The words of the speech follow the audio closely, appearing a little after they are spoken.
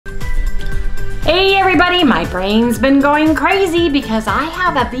Hey everybody, my brain's been going crazy because I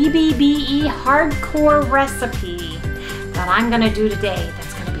have a BBBE hardcore recipe that I'm gonna do today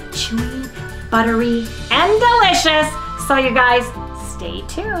that's gonna be chewy, buttery, and delicious. So you guys, stay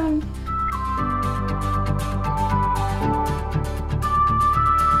tuned.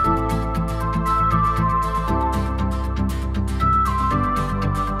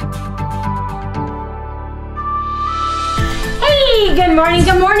 Good morning,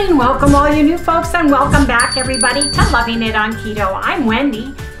 good morning. Welcome all you new folks and welcome back everybody to Loving It on Keto. I'm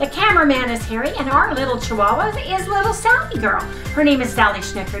Wendy, the cameraman is Harry, and our little chihuahua is little Sally Girl. Her name is Sally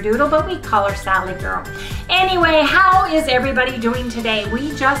Schnickerdoodle, but we call her Sally Girl. Anyway, how is everybody doing today?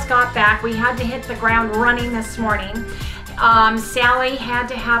 We just got back. We had to hit the ground running this morning. Sally had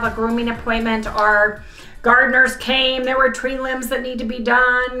to have a grooming appointment. Our gardeners came, there were tree limbs that need to be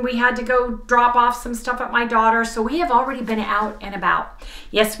done. We had to go drop off some stuff at my daughter. So we have already been out and about.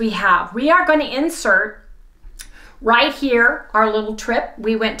 Yes, we have. We are going to insert right here our little trip.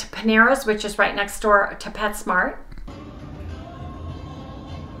 We went to Panera's, which is right next door to PetSmart.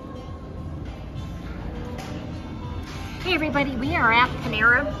 Hey everybody, we are at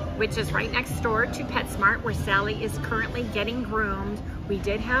Panera, which is right next door to PetSmart, where Sally is currently getting groomed. We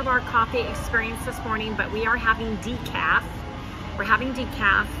did have our coffee experience this morning, but we are having decaf. We're having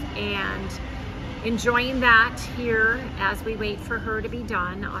decaf and enjoying that here as we wait for her to be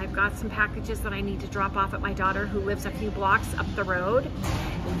done. I've got some packages that I need to drop off at my daughter who lives a few blocks up the road.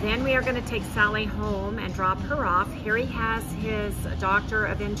 Then we are going to take Sally home and drop her off. Harry has his doctor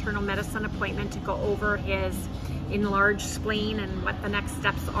of internal medicine appointment to go over his enlarged spleen and what the next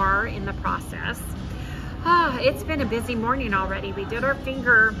steps are in the process. It's been a busy morning already. We did our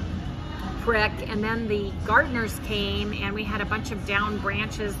finger prick and then the gardeners came and we had a bunch of down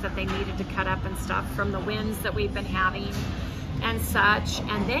branches that they needed to cut up and stuff from the winds that we've been having and such.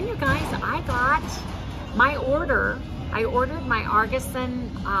 And then you guys, I got my order. I ordered my Artisan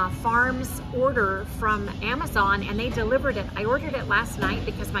Farms order from Amazon and they delivered it. I ordered it last night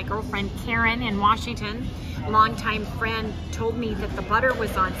because my girlfriend Karen in Washington, longtime friend, told me that the butter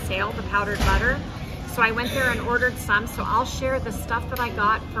was on sale, the powdered butter. So I went there and ordered some. So I'll share the stuff that I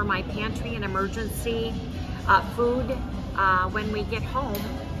got for my pantry and emergency food when we get home,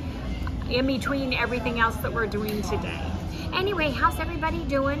 in between everything else that we're doing today. Anyway, how's everybody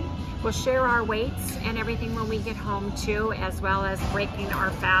doing? We'll share our weights and everything when we get home too, as well as breaking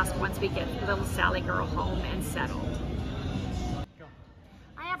our fast once we get little Sally Girl home and settled.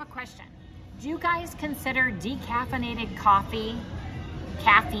 I have a question. Do you guys consider decaffeinated coffee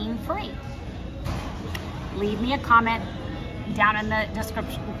caffeine free? Leave me a comment down in the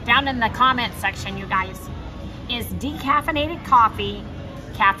description, down in the comment section, you guys. Is decaffeinated coffee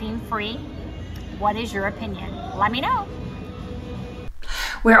caffeine free? What is your opinion? Let me know.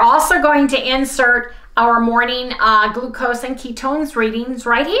 We're also going to insert our morning glucose and ketones readings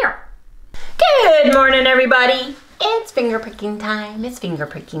right here. Good morning, everybody. It's finger pricking time. It's finger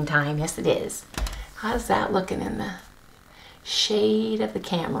pricking time. Yes, it is. How's that looking in the shade of the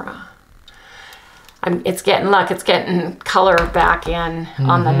camera? It's getting color back in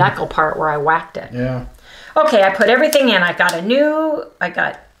on the knuckle part where I whacked it. Yeah. Okay, I put everything in. I got new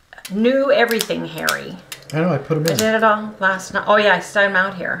everything, Harry. I know, I put them in. I did it all last night. Oh yeah, I set them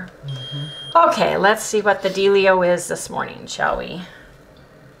out here. Okay, let's see what the dealio is this morning, shall we?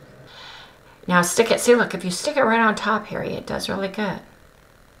 Now stick it, see look, if you stick it right on top, Harry, it does really good.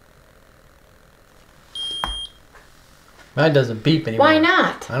 Mine doesn't beep anymore. Why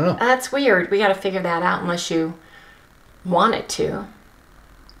not? I don't know. That's weird. We got to figure that out unless you want it to.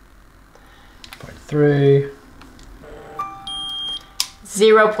 0.3.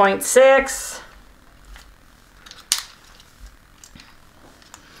 0.6.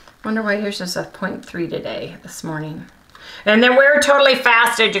 Wonder why yours is a 0.3 today, this morning. And then we're totally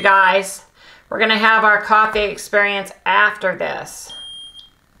fasted, you guys. We're going to have our coffee experience after this.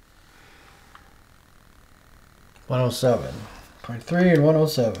 107. 0.3 and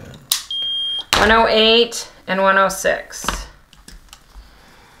 107. 108 and 106.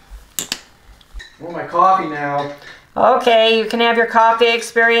 I want my coffee now. Okay, you can have your coffee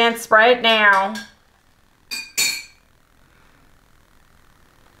experience right now.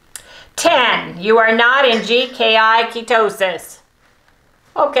 10. You are not in GKI ketosis.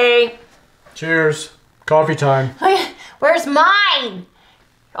 Okay. Cheers. Coffee time. Where's mine?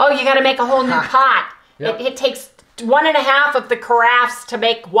 Oh, you got to make a whole new pot. Yep. It takes 1.5 of the carafes to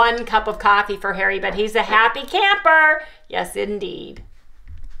make 1 cup of coffee for Harry, but he's a happy camper. Yes, indeed.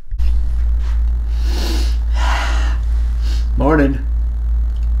 Morning.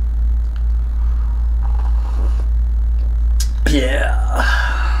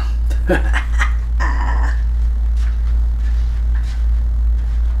 Yeah.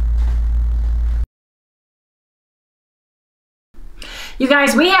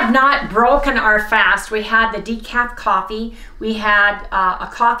 guys, we have not broken our fast. We had the decaf coffee. We had a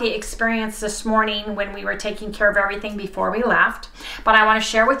coffee experience this morning when we were taking care of everything before we left. But I want to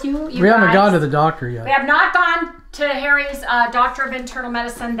share with you, we haven't gone to the doctor yet. We have not gone to Harry's doctor of internal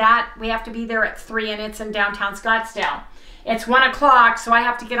medicine. That we have to be there at 3, and it's in downtown Scottsdale. It's 1 o'clock, so I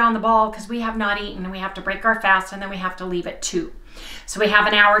have to get on the ball because we have not eaten, and we have to break our fast, and then we have to leave at 2. So we have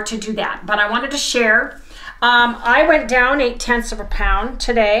an hour to do that. But I wanted to share. I went down 0.8 pounds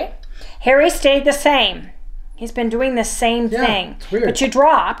today. Harry stayed the same. He's been doing the same thing. It's weird. But you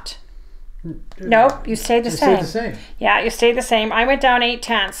dropped. Nope, you stayed the same. You stayed the same. Yeah, you stayed the same. I went down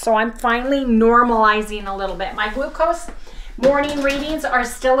 0.8, so I'm finally normalizing a little bit. My glucose morning readings are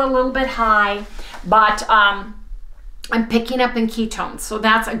still a little bit high, but I'm picking up in ketones, so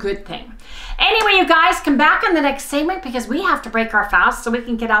that's a good thing. Anyway, you guys, come back in the next segment because we have to break our fast so we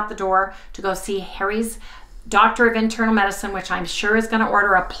can get out the door to go see Harry's doctor of internal medicine, which I'm sure is going to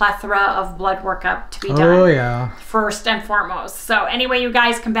order a plethora of blood workup to be done. Oh, yeah. First and foremost. So anyway, you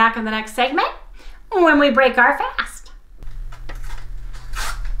guys come back in the next segment when we break our fast.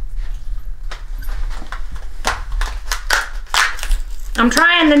 I'm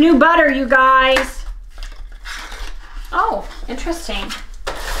trying the new butter, you guys. Oh, interesting.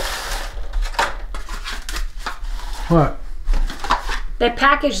 What? The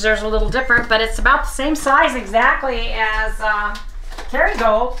package there's a little different, but it's about the same size exactly as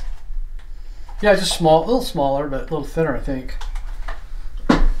Kerrygold. Yeah, just small, a little smaller, but a little thinner, I think.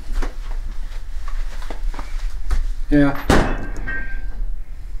 Yeah.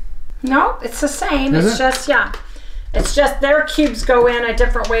 No, it's the same. Is It's it? just, yeah. It's just their cubes go in a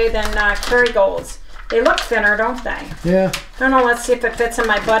different way than Kerrygold's. They look thinner, don't they? Yeah. I don't know. Let's see if it fits in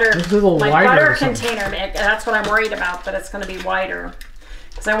my butter. It's a little my wider butter or something. container. That's what I'm worried about, that it's going to be wider.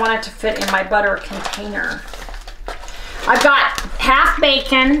 Because I want it to fit in my butter container. I've got half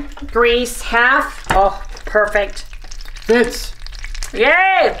bacon, grease, half... Oh, perfect. Fits.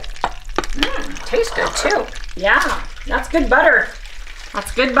 Yay! Tastes good too. Yeah, that's good butter.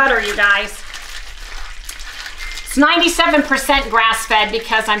 That's good butter, you guys. It's 97% grass-fed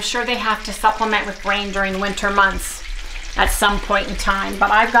because I'm sure they have to supplement with grain during winter months at some point in time. But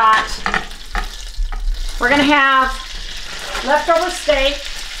I've got... We're going to have leftover steak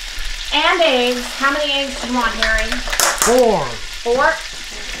and eggs. How many eggs do you want, Harry? 4. 4?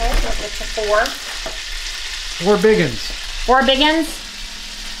 Okay, we'll get to 4. 4 big uns. 4 big uns?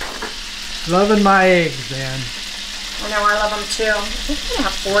 Loving my eggs, then. I know, I love them too. I think I'm gonna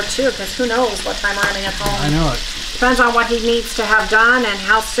have 4 too, because who knows what time we're having at home. I know it. Depends on what he needs to have done and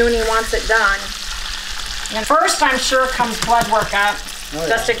how soon he wants it done. And first, I'm sure, comes blood workup,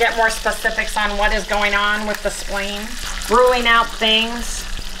 just to get more specifics on what is going on with the spleen, ruling out things.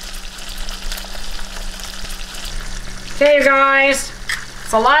 Okay, you guys,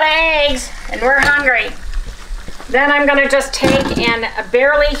 it's a lot of eggs, and we're hungry. Then I'm gonna just take and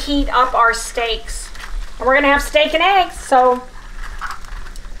barely heat up our steaks. And we're gonna have steak and eggs, so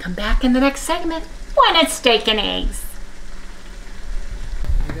come back in the next segment when it's steak and eggs.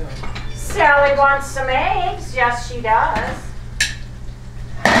 Sally wants some eggs. Yes, she does.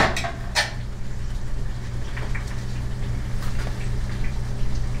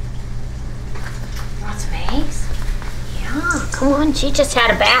 Want some eggs? Yeah, come on. She just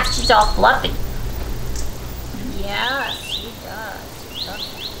had a bath. She's all fluffy. Yes, she does. She does.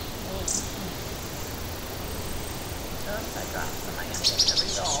 I dropped some. I gotta get to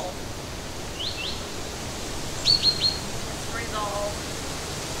resolve. Resolve.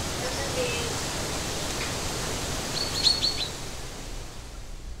 Yes, indeed.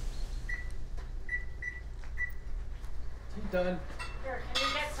 You done? Here, can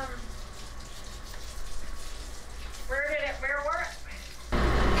you get some? Where were it?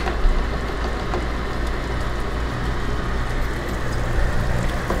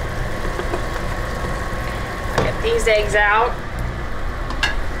 Get these eggs out.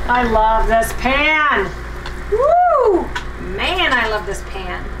 I love this pan. Woo! Man, I love this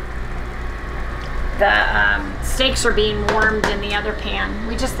pan. The steaks are being warmed in the other pan.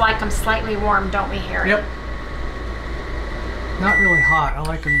 We just like them slightly warm, don't we, Harry? Yep. Not really hot. I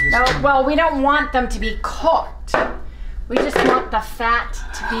like them just... No, well, we don't want them to be cooked. We just want the fat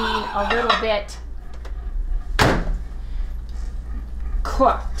to be a little bit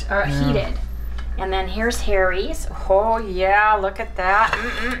cooked or heated. And then here's Harry's. Oh, yeah, look at that.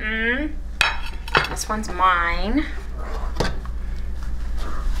 This one's mine.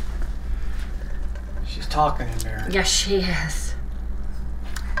 She's talking in there. Yes, she is.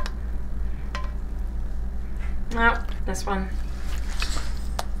 Nope, this one.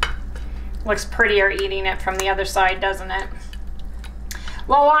 Looks prettier eating it from the other side, doesn't it?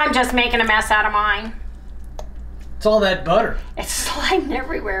 Well, I'm just making a mess out of mine. It's all that butter. It's sliding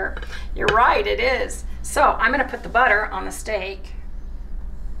everywhere. You're right, it is. So I'm gonna put the butter on the steak.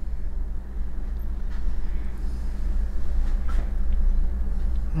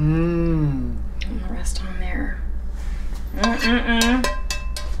 Mmm. And the rest on there.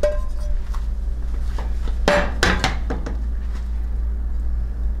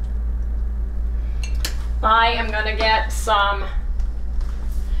 I am gonna get some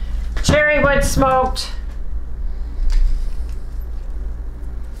cherry wood smoked.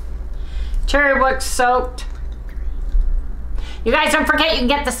 Cherry wood soaked. You guys don't forget you can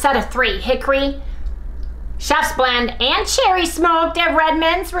get the set of 3. Hickory, Chef's Blend, and cherry smoked at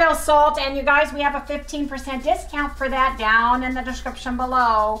Redmond's Real Salt. And you guys, we have a 15% discount for that down in the description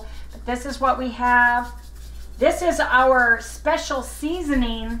below. But this is what we have. This is our special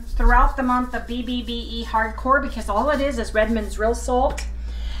seasoning throughout the month of BBBE Hardcore, because all it is Redmond's Real Salt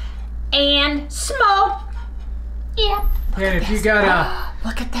and smoke. Yeah. And if you got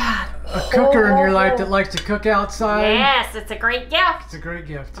look at that. A cooker in your life that likes to cook outside. Yes, it's a great gift. It's a great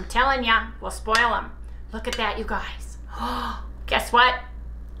gift. I'm telling you, we'll spoil them. Look at that, you guys. Guess what?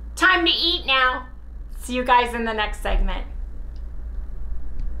 Time to eat now. See you guys in the next segment.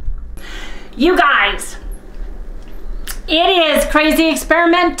 You guys, it is Crazy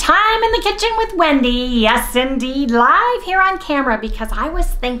Experiment time in the kitchen with Wendy. Yes, indeed, live here on camera, because I was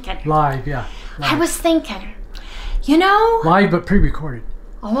thinking. Live, yeah. Live. I was thinking, you know. Live but pre-recorded.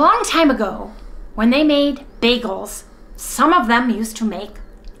 A long time ago, when they made bagels, some of them used to make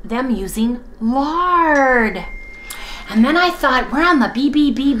them using lard. And then I thought, we're on the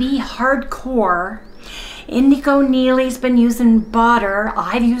BBBB Hardcore. Indigo Neely's been using butter.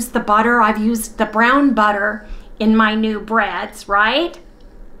 I've used the butter. I've used the brown butter in my new breads, right?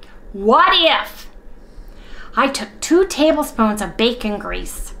 What if I took 2 tablespoons of bacon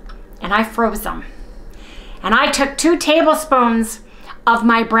grease and I froze them? And I took 2 tablespoons of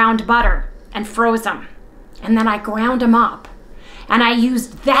my browned butter and froze them. And then I ground them up. And I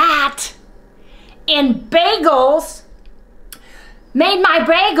used that in bagels, made my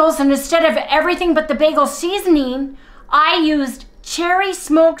bagels, and instead of everything but the bagel seasoning, I used cherry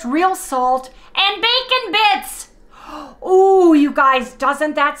smoked real salt and bacon bits. Ooh, you guys,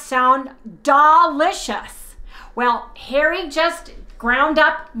 doesn't that sound delicious? Well, Harry just ground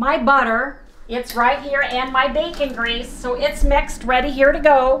up my butter. It's right here, and my bacon grease, so it's mixed, ready here to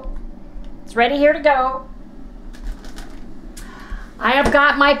go. It's ready here to go. I have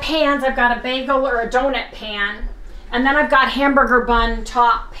got my pans. I've got a bagel or a donut pan, and then I've got hamburger bun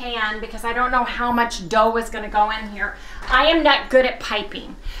top pan, because I don't know how much dough is going to go in here. I am not good at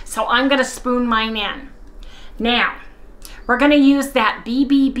piping, so I'm going to spoon mine in. Now, we're going to use that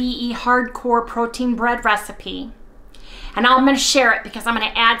BBBE Hardcore protein bread recipe, and I'm going to share it because I'm going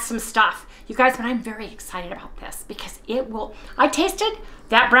to add some stuff. You guys, but I'm very excited about this because it will, I tasted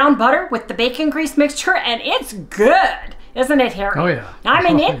that brown butter with the bacon grease mixture, and it's good. Isn't it, Harry? Oh, yeah. I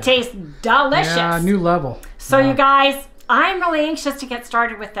mean, it tastes delicious. Yeah, new level. So, you guys, I'm really anxious to get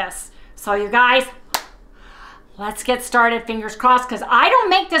started with this. So, you guys, let's get started. Fingers crossed, because I don't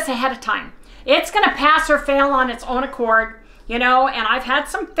make this ahead of time. It's going to pass or fail on its own accord, you know, and I've had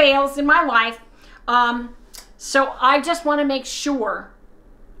some fails in my life. So, I just want to make sure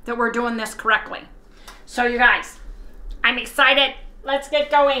that we're doing this correctly. So, you guys, I'm excited. Let's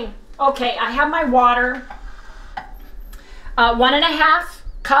get going. Okay, I have my water. 1.5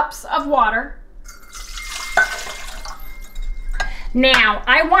 cups of water. Now,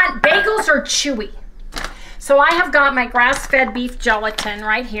 I want bagels or chewy. So I have got my grass-fed beef gelatin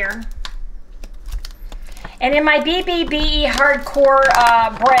right here. And in my BBBE Hardcore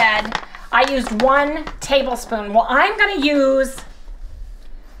bread, I used 1 tablespoon. Well, I'm gonna use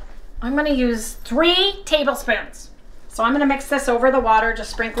 3 tablespoons. So I'm gonna mix this over the water, just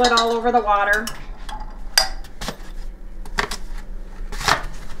sprinkle it all over the water.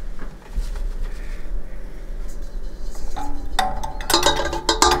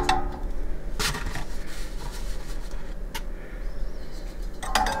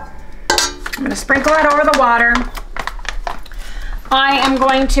 I'm going to sprinkle it over the water. I am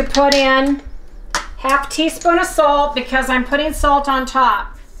going to put in ½ teaspoon of salt because I'm putting salt on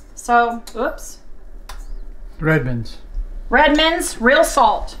top. So, oops. Redmond's. Redmond's Real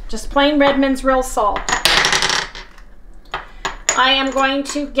Salt. Just plain Redmond's Real Salt. I am going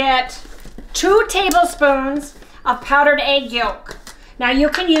to get 2 tablespoons of powdered egg yolk. Now you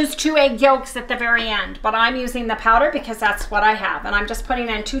can use 2 egg yolks at the very end, but I'm using the powder because that's what I have. And I'm just putting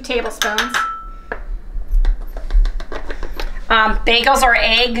in 2 tablespoons. Bagels are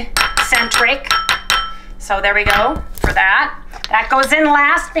egg-centric, so there we go. for that. That goes in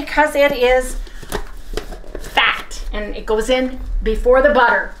last because it is fat and it goes in before the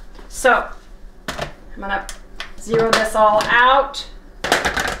butter. So I'm gonna zero this all out,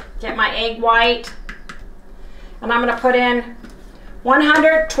 get my egg white, and I'm gonna put in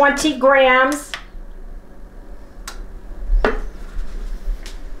 120 grams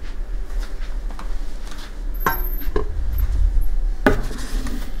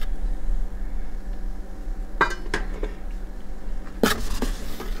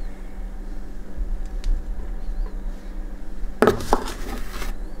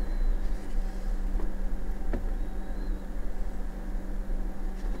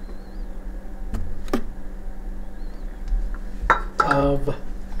of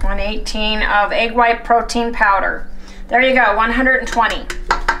 118 of egg white protein powder. There you go, 120.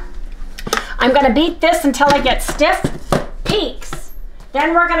 I'm gonna beat this until I get stiff peaks.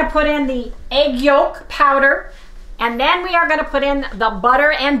 Then we're gonna put in the egg yolk powder, and then we are gonna put in the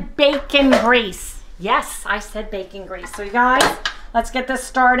butter and bacon grease. Yes, I said bacon grease. So you guys, let's get this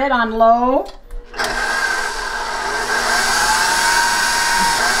started on low.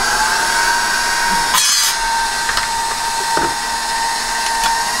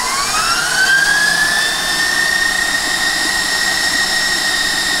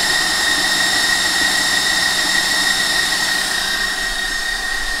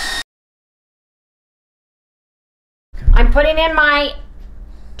 I'm putting in my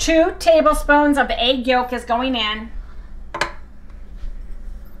 2 tablespoons of egg yolk is going in.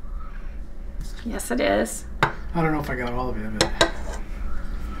 Yes, it is. I don't know if I got all of it, but...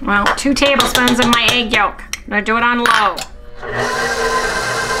 Well, 2 tablespoons of my egg yolk. I'm gonna do it on low.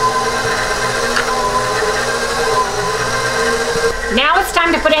 Now it's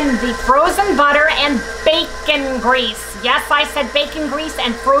time to put in the frozen butter and bacon grease. Yes, I said bacon grease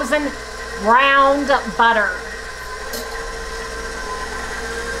and frozen ground butter.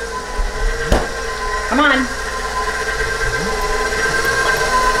 Come on.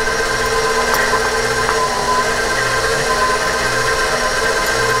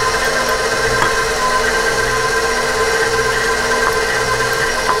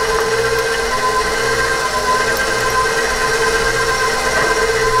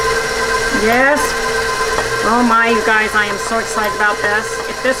 Yes. Oh my, you guys, I am so excited about this.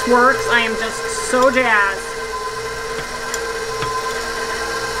 If this works, I am just so jazzed.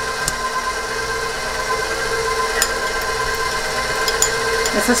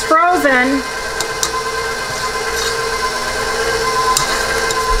 This is frozen.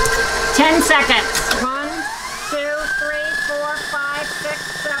 10 seconds. 1, 2, 3, 4, 5, 6,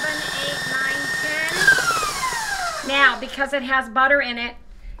 7, 8, 9, 10. Now, because it has butter in it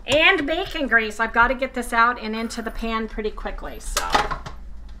and bacon grease, I've got to get this out and into the pan pretty quickly. So,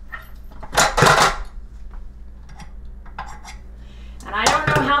 and I don't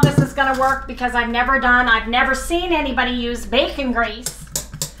know how this is going to work because I've never seen anybody use bacon grease.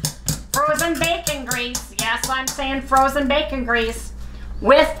 Frozen bacon grease. Yes, I'm saying frozen bacon grease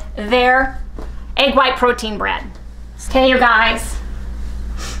with their egg white protein bread. Okay, you guys.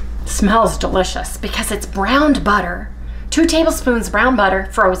 Smells delicious because it's browned butter. 2 tablespoons brown butter,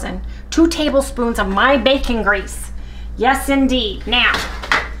 frozen. 2 tablespoons of my bacon grease. Yes, indeed. Now,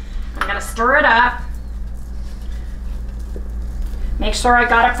 I'm gonna stir it up. Make sure I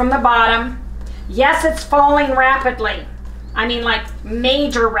got it from the bottom. Yes, it's falling rapidly. I mean, like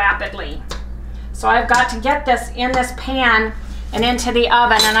major rapidly. So I've got to get this in this pan and into the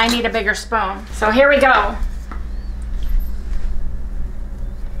oven, and I need a bigger spoon. So here we go.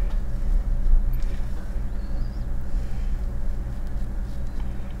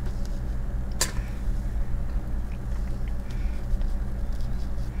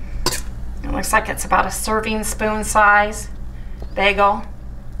 It looks like it's about a serving spoon size bagel.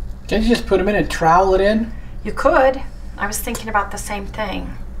 Can't you just put them in and trowel it in? You could. I was thinking about the same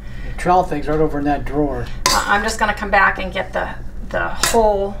thing. The trowel thing's right over in that drawer. I'm just going to come back and get the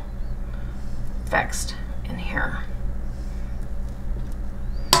hole fixed in here.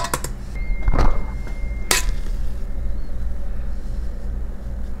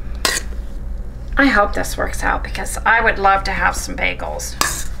 I hope this works out because I would love to have some bagels.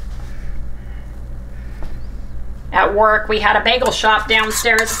 At work, we had a bagel shop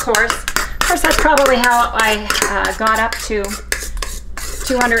downstairs, of course. Of course, that's probably how I got up to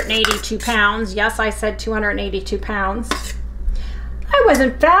 282 pounds. Yes, I said 282 pounds. I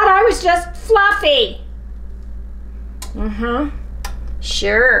wasn't fat, I was just fluffy.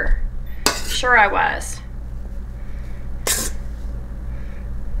 Sure. Sure I was.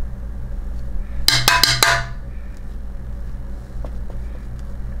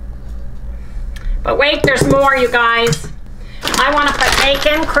 But wait, there's more, you guys. I want to put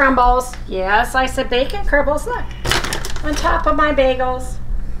bacon crumbles. Yes, I said bacon crumbles. Look, on top of my bagels.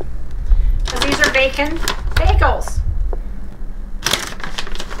 Because these are bacon bagels.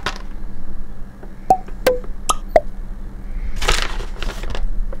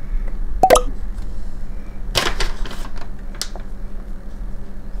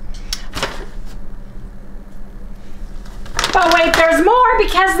 But wait, there's more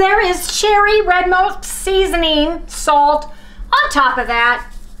because there is cherry REDMOND seasoning salt on top of that.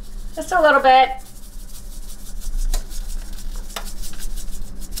 Just a little bit.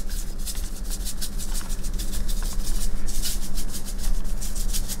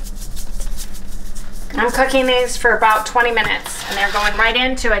 I'm cooking these for about 20 minutes and they're going right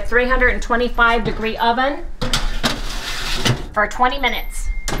into a 325-degree oven for 20 minutes.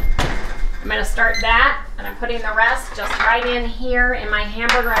 I'm going to start that, and I'm putting the rest just right in here in my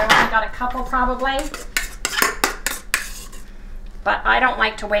hamburger. I only got a couple probably, but I don't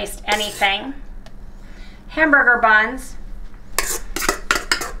like to waste anything. Hamburger buns. If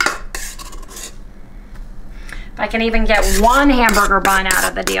I can even get one hamburger bun out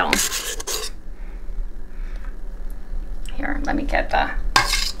of the deal. Here, let me get the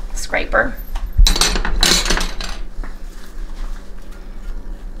scraper.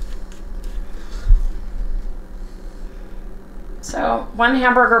 So, one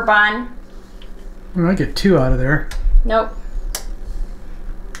hamburger bun. I get 2 out of there. Nope.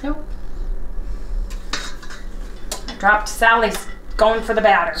 Nope. I dropped Sally's going for the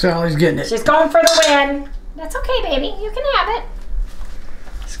batter. Sally's getting it. She's going for the win. That's okay, baby. You can have it.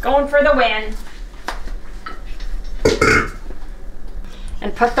 She's going for the win.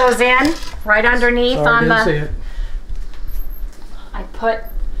 And put those in right underneath. Sorry, on didn't the. see it. I put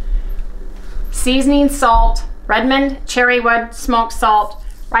seasoning salt, REDMOND Cherrywood smoked salt,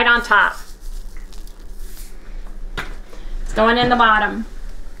 right on top. It's going in the bottom.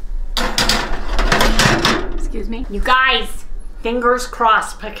 Excuse me. You guys, fingers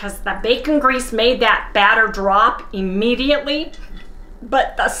crossed, because the bacon grease made that batter drop immediately,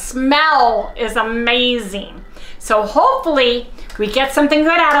 but the smell is amazing. So hopefully we get something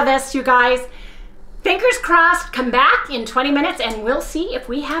good out of this, you guys. Fingers crossed. Come back in 20 minutes and we'll see if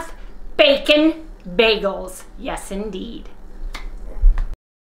we have bacon bagels. Yes, indeed.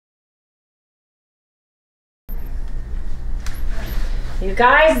 You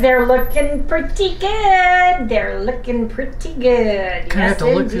guys, they're looking pretty good. They're looking pretty good. Kind of have to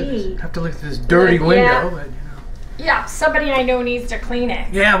look at this dirty window. Yeah. But, you know. Yeah, somebody I know needs to clean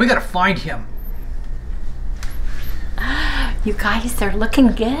it. Yeah, we gotta find him. You guys, they're looking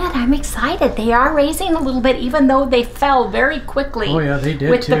good. I'm excited. They are raising a little bit, even though they fell very quickly. Oh yeah, they did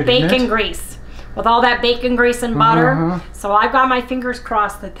with too, the bacon grease. With all that bacon grease and butter. So I've got my fingers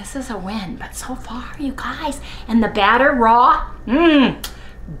crossed that this is a win. But so far, you guys, and the batter raw,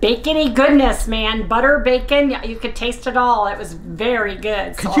 bacony goodness, man. Butter, bacon, you could taste it all. It was very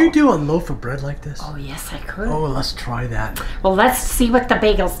good. Could you do a loaf of bread like this? Oh, yes, I could. Oh, let's try that. Well, let's see what the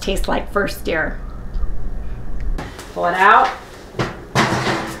bagels taste like first, dear. Pull it out.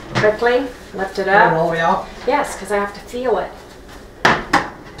 Quickly, lift it up. Pull it all the way out? Yes, because I have to feel it.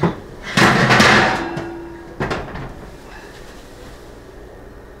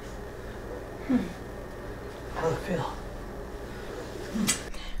 How does it feel?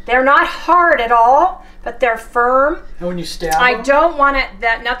 They're not hard at all, but they're firm. And when you stab I them? don't want it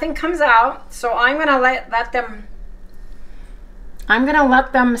that nothing comes out, so I'm gonna let them. I'm gonna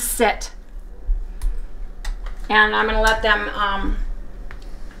let them sit, and I'm gonna let them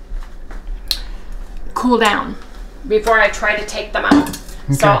cool down before I try to take them out.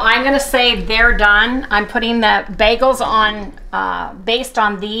 Okay. So I'm gonna say they're done. I'm putting the bagels on based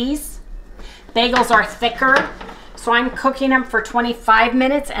on these. Bagels are thicker. So I'm cooking them for 25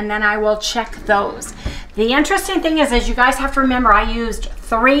 minutes and then I will check those. The interesting thing is you guys have to remember I used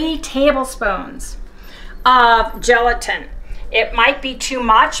 3 tablespoons of gelatin. It might be too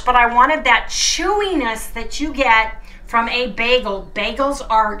much, but I wanted that chewiness that you get from a bagel. Bagels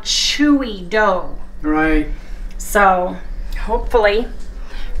are chewy dough. Right. So hopefully,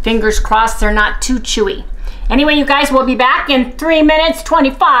 fingers crossed, they're not too chewy. Anyway, you guys, we'll be back in 3 minutes,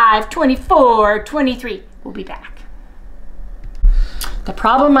 25, 24, 23. We'll be back. The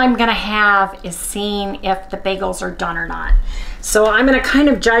problem I'm gonna have is seeing if the bagels are done or not. So I'm gonna kind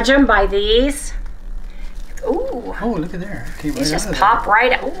of judge them by these. Ooh. Oh, look at there. These just pop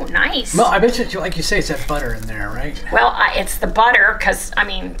right out. Ooh, nice. Well, I bet you, like you say, it's that butter in there, right? Well, it's the butter, because, I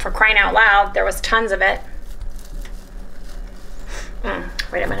mean, for crying out loud, there was tons of it.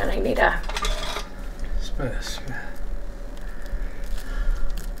 Wait a minute, I need a...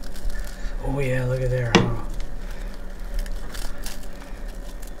 Oh yeah, look at there. Oh.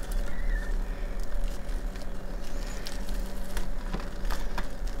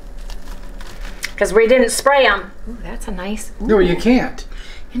 Because we didn't spray them. Ooh, that's a nice. Ooh. No, you can't.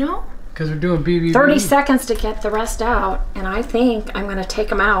 You know? Because we're doing BBB. 30 seconds to get the rest out, and I think I'm going to take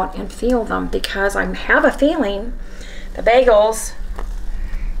them out and feel them because I have a feeling the bagels,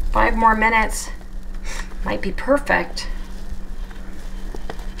 5 more minutes, might be perfect.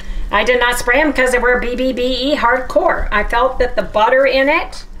 I did not spray them because they were BBBE hardcore. I felt that the butter in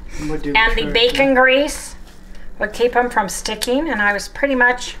it and the bacon grease would keep them from sticking, and I was pretty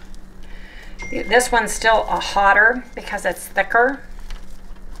much, this one's still a hotter because it's thicker.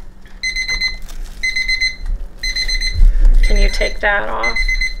 Can you take that off?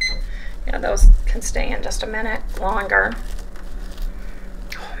 Yeah, those can stay in just a minute longer.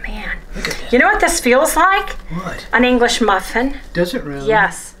 Oh man. Look at this. You know what this feels like? What? An English muffin. Does it really?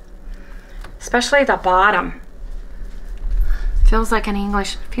 Yes. Especially the bottom. Feels like an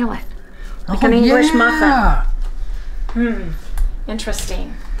English, feel it. Like an English muffin.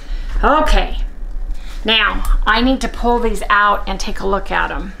 Interesting. Okay. Now, I need to pull these out and take a look at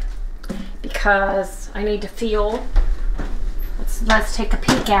them because I need to feel. Let's take a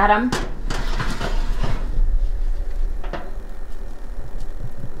peek at them.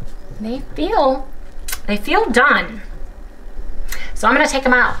 They feel done. So I'm going to take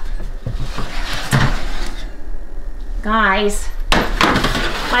them out. Guys,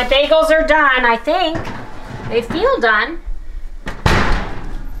 my bagels are done, I think. They feel done.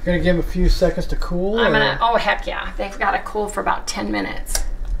 You're going to give them a few seconds to cool? I'm going to, oh heck yeah. They've got to cool for about 10 minutes.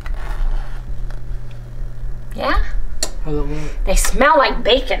 Yeah? How's it look? They smell like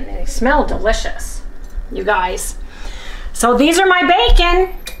bacon. They smell delicious, you guys. So these are my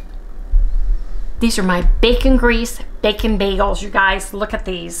bacon. These are my bacon grease, bacon bagels, you guys. Look at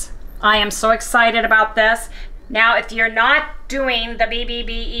these. I am so excited about this. Now, if you're not doing the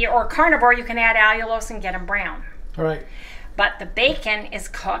BBBE or carnivore, you can add allulose and get them brown. All right. But the bacon is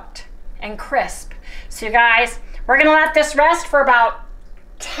cooked and crisp. So you guys, we're gonna let this rest for about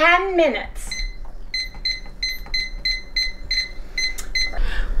 10 minutes.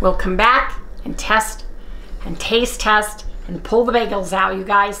 We'll come back and test and taste test and pull the bagels out, you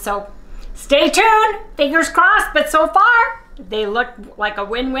guys. So stay tuned, fingers crossed, but so far, they look like a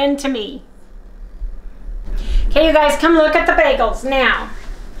win-win to me. Okay, you guys, come look at the bagels now.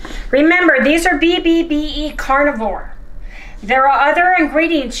 Remember, these are BBBE carnivore. There are other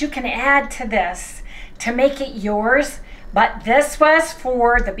ingredients you can add to this to make it yours, but this was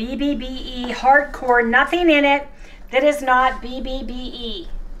for the BBBE hardcore, nothing in it that is not BBBE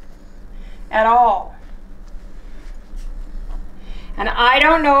at all. And I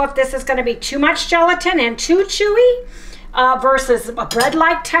don't know if this is going to be too much gelatin and too chewy versus a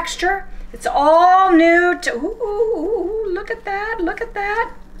bread-like texture. It's all new to, ooh, look at that, look at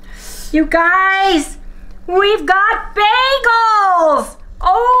that. You guys, we've got bagels.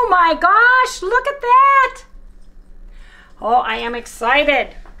 Oh my gosh, look at that. Oh, I am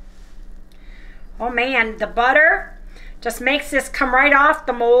excited. Oh man, the butter just makes this come right off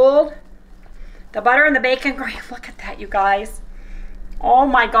the mold. The butter and the bacon grease, look at that, you guys. Oh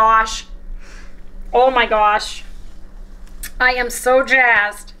my gosh. Oh my gosh. I am so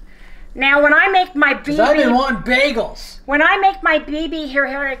jazzed. Now when I make my BB... I've been wanting bagels. When I make my BB,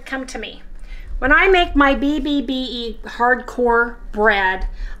 here, come to me. When I make my BBBE hardcore bread,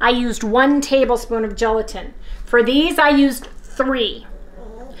 I used 1 tablespoon of gelatin. For these, I used 3.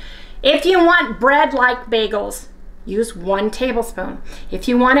 If you want bread-like bagels, use 1 tablespoon. If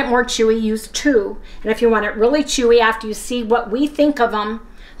you want it more chewy, use 2. And if you want it really chewy, after you see what we think of them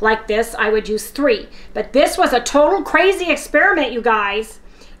like this, I would use 3. But this was a total crazy experiment, you guys.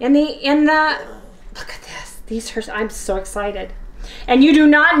 In the look at this. These are, I'm so excited. And you do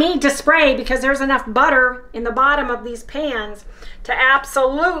not need to spray because there's enough butter in the bottom of these pans to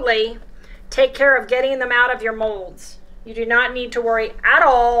absolutely take care of getting them out of your molds. You do not need to worry at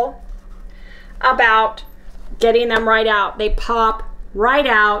all about getting them right out. They pop right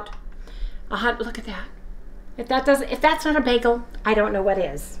out. Look at that. If that's not a bagel, I don't know what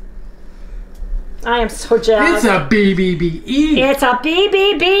is. I am so jazzed. It's a BBBE. It's a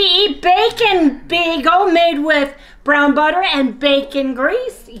BBBE bacon bagel made with brown butter and bacon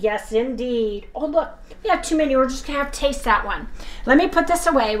grease. Yes, indeed. Oh, look. We have too many. We're just going to have to taste that one. Let me put this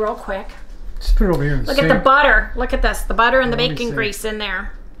away real quick. Just put it over here in the Look sink. at the butter. Look at this. The butter and the bacon grease in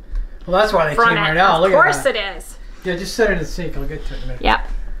there. Well, that's why they came right out. Of course it is. Yeah, just set it in the sink. I'll get to it in a minute. Yep.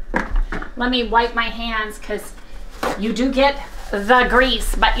 Let me wipe my hands because you do get the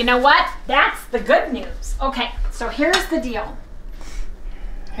grease. But you know what? That's the good news. Okay, so here's the deal.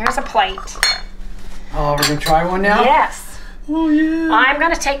 Here's a plate. Oh, we're gonna try one now? Yes. Oh yeah. I'm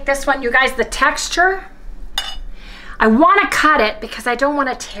gonna take this one. You guys, the texture, I wanna cut it because I don't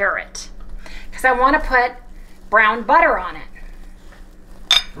wanna tear it. Because I wanna put brown butter on it.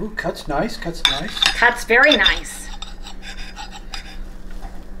 Ooh, cuts nice, cuts nice. Cuts very nice.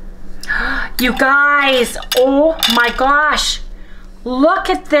 You guys, oh my gosh. Look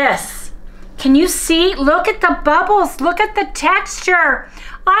at this. Can you see? Look at the bubbles. Look at the texture.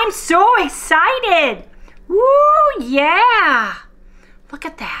 I'm so excited. Woo, yeah. Look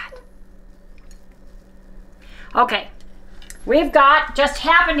at that. Okay. We've got, just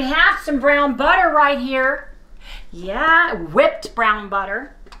happen to have some brown butter right here. Yeah, whipped brown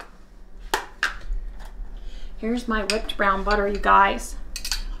butter. Here's my whipped brown butter, you guys.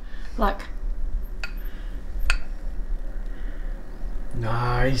 Look.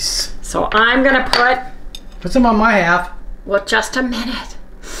 Nice. So I'm gonna put some on my half. Well, just a minute.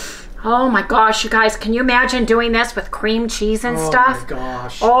 Oh my gosh, you guys, can you imagine doing this with cream cheese and stuff? Oh my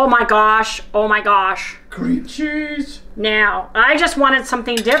gosh. Oh my gosh. Oh my gosh. Cream cheese. Now, I just wanted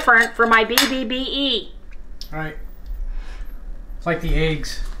something different for my BBBE. All right. It's like the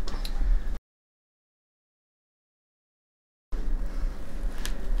eggs.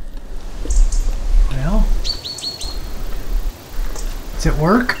 Well, does it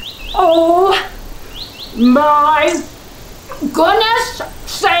work? Oh my goodness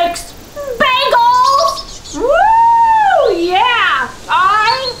sakes, bagels! Woo! Yeah,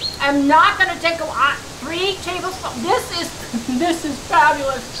 I am not gonna take 3 tablespoons. This is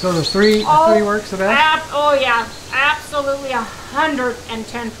fabulous. So the three works the best? Oh yeah, absolutely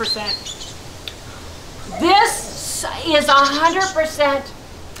 110%. This is 100%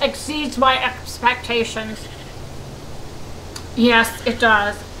 exceeds my expectations. Yes, it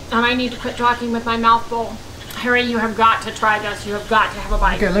does. And I need to quit talking with my mouth full. Harry, you have got to try this. You have got to have a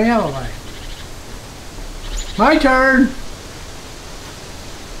bite. Okay, let me have a bite. My turn.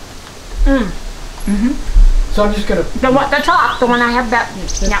 So I'm just gonna. The top, the one I have that.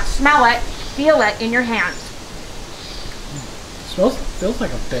 Now smell it, feel it in your hands. Feels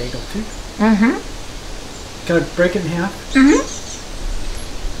like a bagel too. Can I break it in half?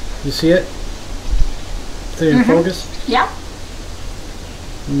 You see it? Is it in focus? Yeah.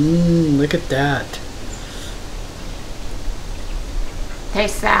 Look at that.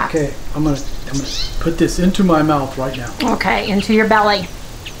 Taste that. Okay, I'm gonna put this into my mouth right now. Okay, into your belly.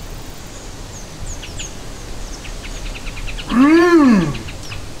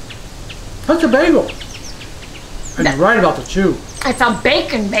 That's a bagel. And you're right about the chew. It's a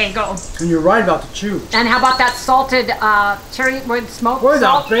bacon bagel. And you're right about the chew. And how about that salted cherry with smoked Boy,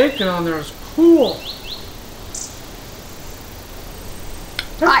 salt? that bacon on there is cool.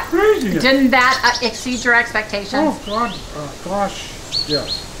 That's crazy. Didn't that exceed your expectations? Oh God, gosh,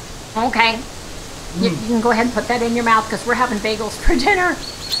 yes. Okay. You can go ahead and put that in your mouth because we're having bagels for dinner.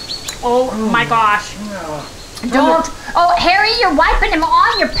 Oh my gosh. Don't. Oh, Harry, you're wiping them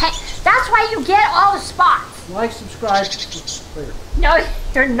on your pants. That's why you get all the spots. Like, subscribe. Later. No,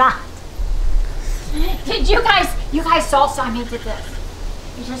 you're not. Did you guys saw Simon did this.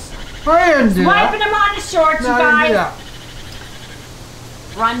 You just wiping them on the shorts, you guys.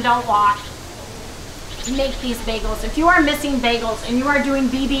 Run, don't walk. Make these bagels. If you are missing bagels and you are doing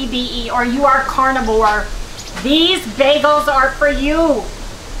BBBE or you are carnivore, these bagels are for you.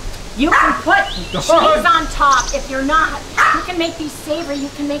 You can put cheese on top if you're not. You can make these savory, you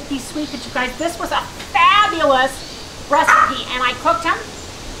can make these sweet, but you guys, this was a fabulous recipe and I cooked them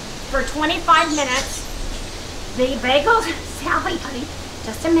for 25 minutes. The bagels, Sally, honey,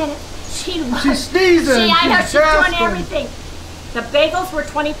 just a minute. She's sneezing. I know, she's doing everything. The bagels were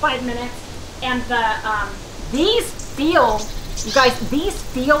 25 minutes and these feel, you guys, these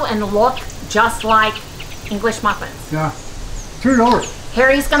feel and look just like English muffins. Yeah. Turn it over.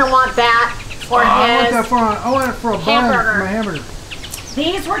 Harry's gonna want that for his I want it for a bun for my hamburger.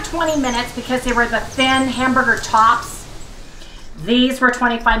 These were 20 minutes because they were the thin hamburger tops. These were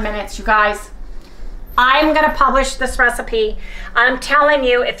 25 minutes, you guys. I'm gonna publish this recipe. I'm telling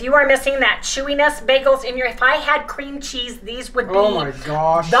you, if you are missing that chewiness, bagels in your, if I had cream cheese, these would be my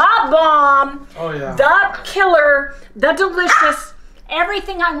gosh. The bomb, oh yeah, the killer, the delicious.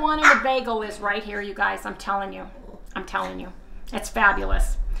 Everything I want in a bagel is right here, you guys. I'm telling you. I'm telling you. It's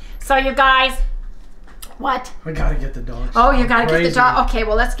fabulous. So you guys, what? I gotta get the dog. Oh, you gotta get the dog. Okay,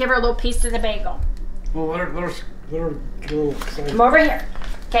 well let's give her a little piece of the bagel. Well, let her get a little excited. Come over here.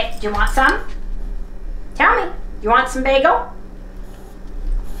 Okay, do you want some? Tell me. You want some bagel?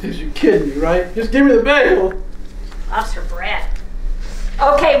 You're kidding me, right? Just give me the bagel. Loves her bread.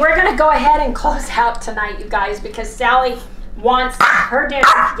 Okay, we're gonna go ahead and close out tonight, you guys, because Sally wants her dinner.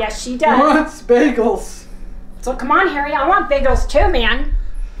 Yes, she does. Wants bagels. So come on, Harry. I want bagels too, man.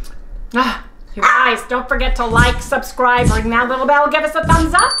 You guys, don't forget to like, subscribe, ring that little bell, give us a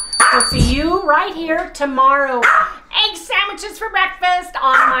thumbs up. We'll see you right here tomorrow. Egg sandwiches for breakfast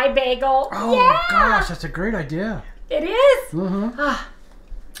on my bagel. Oh, yeah. gosh, that's a great idea. It is.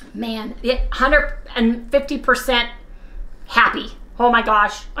 Man, 150% happy. Oh my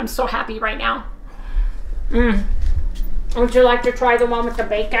gosh, I'm so happy right now. Would you like to try the one with the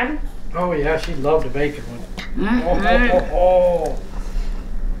bacon? Oh yeah, she loved the bacon one.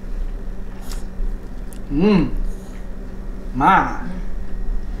 My.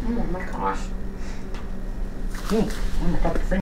 Oh my gosh. I'm gonna cut the finger.